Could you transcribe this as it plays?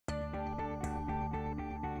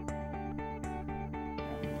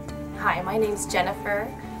Hi, my name's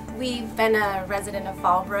Jennifer. We've been a resident of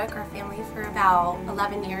Fallbrook, our family, for about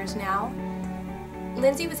 11 years now.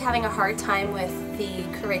 Lindsay was having a hard time with the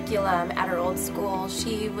curriculum at her old school.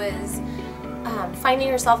 She was finding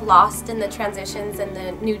herself lost in the transitions and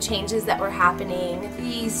the new changes that were happening.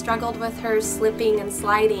 We struggled with her slipping and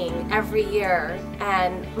sliding every year,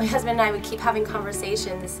 and my husband and I would keep having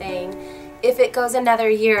conversations saying, if it goes another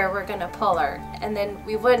year, we're gonna pull her. And then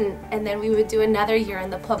we wouldn't, and then we would do another year in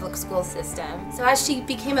the public school system. So as she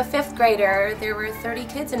became a 5th grader, there were 30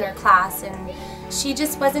 kids in her class, and she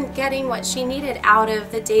just wasn't getting what she needed out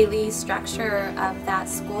of the daily structure of that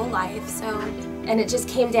school life. And it just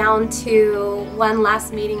came down to one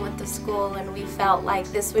last meeting with the school, and we felt like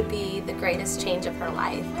this would be the greatest change of her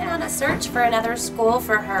life. We went on a search for another school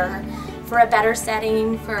for her, for a better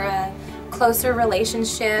setting, for a closer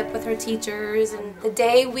relationship with her teachers, and the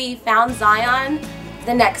day we found Zion,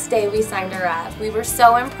 the next day we signed her up. We were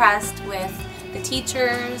so impressed with the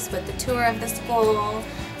teachers, with the tour of the school,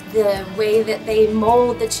 the way that they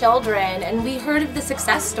mold the children, and we heard of the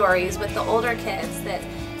success stories with the older kids, that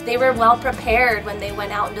they were well prepared when they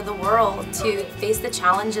went out into the world to face the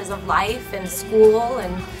challenges of life and school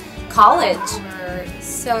and college. We were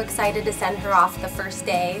so excited to send her off the first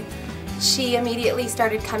day. She immediately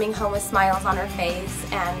started coming home with smiles on her face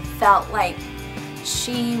and felt like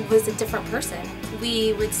she was a different person.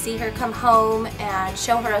 We would see her come home and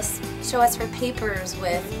show us her papers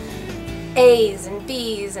with A's and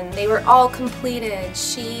B's, and they were all completed.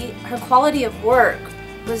 Her quality of work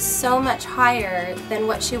was so much higher than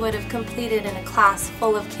what she would have completed in a class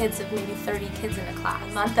full of kids, of maybe 30 kids in a class.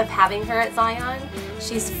 A month of having her at Zion,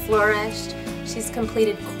 she's flourished. She's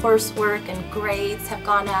completed coursework and grades have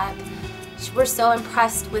gone up. We're so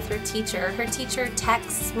impressed with her teacher. Her teacher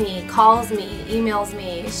texts me, calls me, emails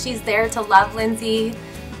me. She's there to love Lindsay.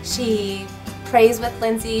 She prays with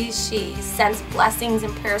Lindsay. She sends blessings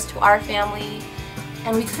and prayers to our family.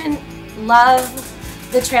 And we couldn't love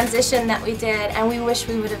the transition that we did, and we wish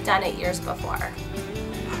we would have done it years before.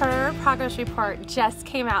 Her progress report just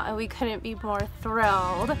came out and we couldn't be more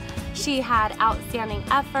thrilled. She had outstanding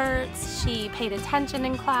efforts, she paid attention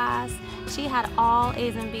in class, she had all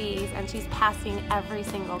A's and B's, and she's passing every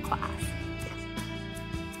single class.